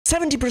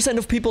70%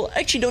 of people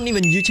actually don't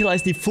even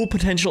utilize the full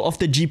potential of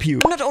the GPU.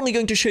 I'm not only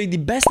going to show you the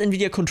best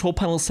Nvidia control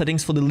panel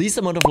settings for the least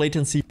amount of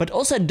latency, but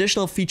also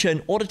additional feature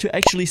in order to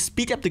actually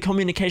speed up the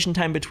communication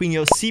time between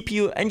your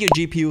CPU and your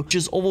GPU, which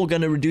is overall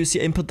gonna reduce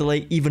your input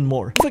delay even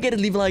more. Don't forget to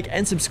leave a like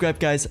and subscribe,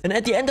 guys. And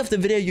at the end of the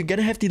video, you're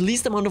gonna have the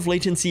least amount of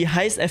latency,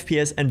 highest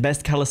FPS, and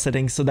best color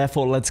settings. So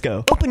therefore, let's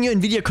go. Open your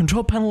Nvidia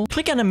control panel,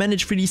 click on the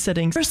manage 3D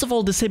settings. First of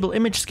all, disable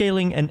image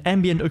scaling and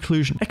ambient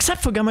occlusion.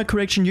 Except for gamma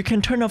correction, you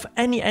can turn off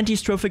any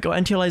anti-strophic or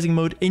anti-aliasing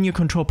mode in your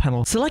control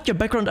panel. Select your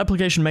background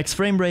application max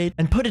frame rate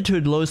and put it to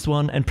the lowest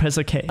one and press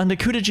OK. Under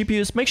CUDA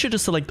GPUs, make sure to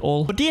select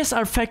all. For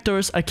DSR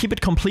factors, I keep it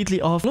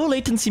completely off. Low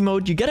latency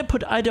mode, you gotta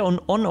put either on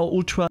or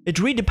ultra. It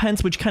really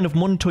depends which kind of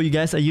monitor you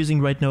guys are using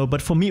right now,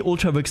 but for me,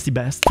 ultra works the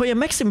best. For your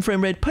maximum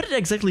frame rate, put it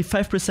exactly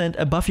 5%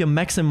 above your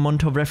maximum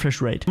monitor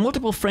refresh rate.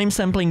 Multiple frame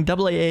sampling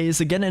AA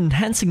is again an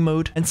enhancing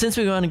mode, and since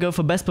we're gonna go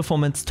for best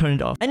performance, turn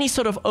it off. Any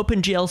sort of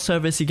OpenGL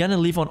service, you're gonna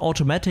leave on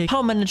automatic.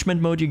 Power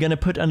management mode, you're gonna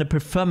put under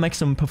prefer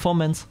maximum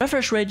performance.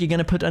 Refresh rate, you're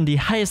gonna put on the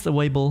highest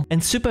available.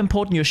 And super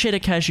important, your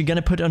shader cache, you're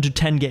gonna put onto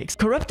 10 gigs.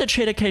 Corrupted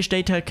shader cache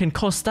data can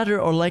cause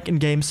stutter or lag in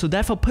games, so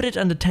therefore put it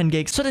under 10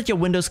 gigs so that your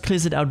Windows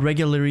clears it out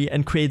regularly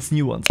and creates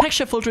new ones.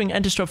 Texture filtering,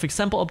 anti-strophic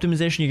sample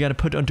optimization, you gotta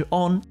put onto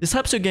on. This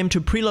helps your game to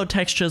preload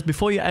textures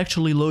before you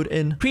actually load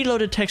in.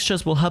 Preloaded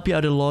textures will help you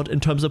out a lot in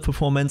terms of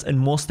performance and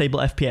more stable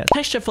FPS.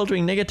 Texture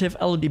filtering negative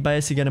LOD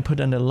bias, you're gonna put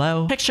under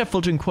allow. Texture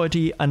filtering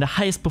quality under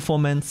highest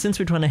performance since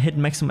we're trying to hit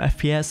maximum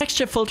FPS.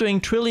 Texture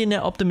filtering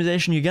trillionaire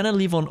optimization, you're gonna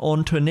leave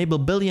on to enable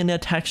billionaire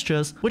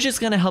textures, which is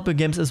gonna help your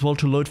games as well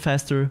to load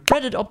faster.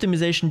 Threaded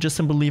optimization, just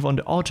simply leave on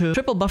the auto.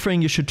 Triple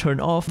buffering, you should turn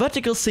off.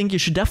 Vertical sync, you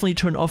should definitely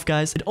turn off,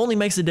 guys. It only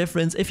makes a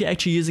difference if you're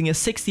actually using a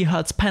 60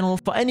 Hz panel.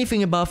 For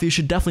anything above, you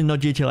should definitely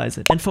not utilize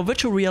it. And for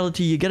virtual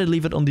reality, you gotta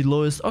leave it on the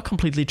lowest or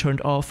completely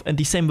turned off, and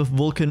the same with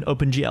Vulkan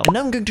OpenGL. And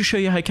now I'm going to show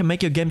you how you can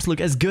make your games look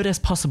as good as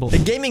possible. A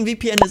gaming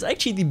VPN is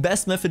actually the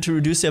best method to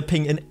reduce your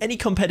ping in any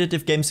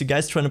competitive games you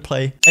guys trying to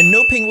play, and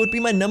no ping would be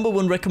my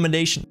 #1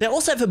 recommendation. They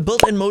also have a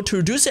built-in mode to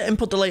reduce your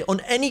input delay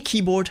on any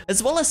keyboard,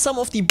 as well as some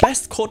of the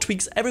best core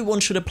tweaks everyone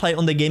should apply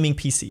on their gaming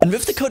PC. And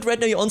with the code right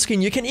now on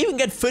screen, you can even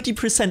get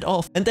 30%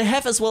 off, and they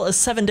have as well a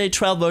 7-day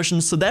trial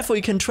version, so therefore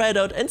you can try it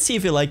out and see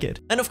if you like it.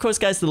 And of course,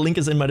 guys, the link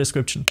is in my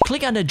description.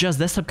 Click on adjust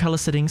desktop color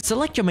settings,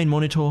 select your main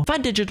monitor,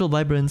 find digital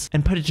vibrance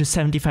and put it to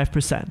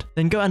 75%.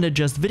 Then go under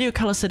adjust video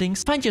color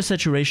settings, find your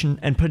saturation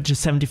and put it to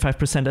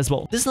 75% as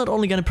well. This is not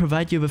only going to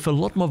provide you with a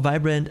lot more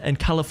vibrant and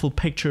colorful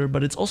picture,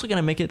 but it's also going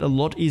to make it a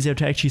lot easier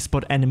to actually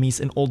spot enemies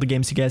in all the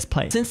games you guys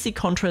play, since the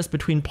contrast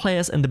between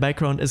players and the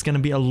background is going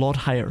to be a lot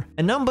higher.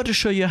 And now I'm about to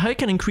show you how you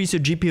can increase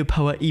your GPU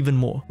power even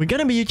more. We're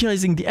going to be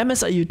utilizing the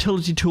MSI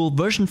utility tool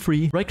version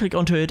 3, right click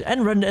onto it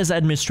and run it as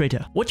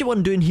administrator. What you want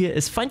to do in here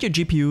is find your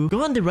GPU,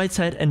 go on the right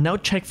side and now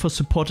check for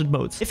supported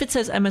modes. If it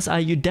says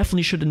MSI, you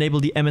definitely should enable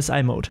the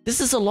MSI mode.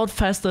 This is a lot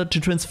faster to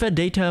transfer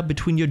data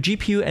between your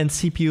GPU and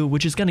CPU,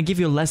 which is going to give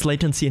you less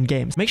latency in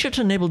games. Make sure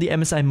to enable the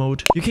MSI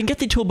mode. You can get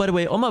the tool, by the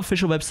way, on my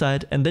official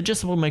website, and then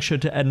just make sure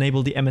to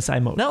enable the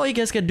MSI mode. Now all you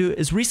guys gotta do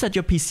is reset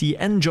your PC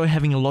and enjoy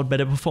having a lot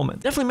better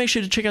performance. Definitely make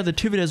sure to check out the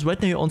 2 videos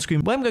right now on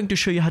screen where I'm going to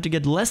show you how to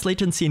get less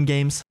latency in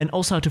games and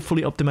also how to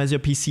fully optimize your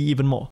PC even more.